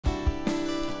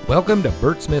Welcome to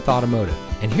Bert Smith Automotive,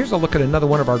 and here's a look at another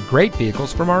one of our great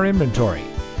vehicles from our inventory.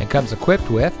 It comes equipped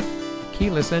with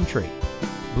keyless entry,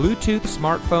 Bluetooth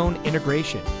smartphone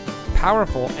integration,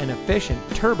 powerful and efficient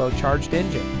turbocharged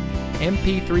engine,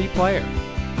 MP3 player,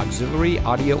 auxiliary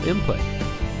audio input,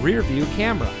 rear view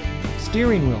camera,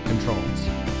 steering wheel controls,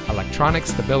 electronic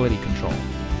stability control,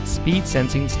 speed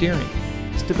sensing steering,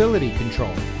 stability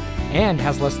control, and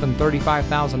has less than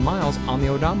 35,000 miles on the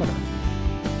odometer.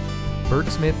 Bert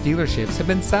Smith dealerships have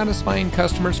been satisfying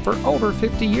customers for over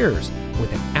 50 years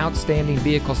with an outstanding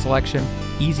vehicle selection,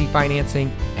 easy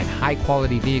financing, and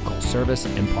high-quality vehicle service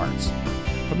and parts.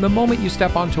 From the moment you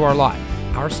step onto our lot,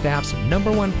 our staff's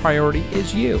 #1 priority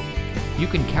is you. You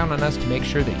can count on us to make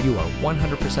sure that you are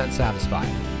 100% satisfied.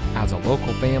 As a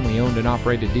local family-owned and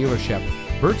operated dealership,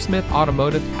 Bert Smith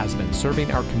Automotive has been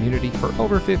serving our community for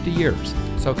over 50 years,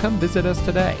 so come visit us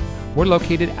today. We're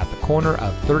located at the corner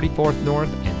of 34th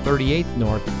North and 38th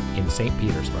North in St.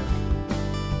 Petersburg.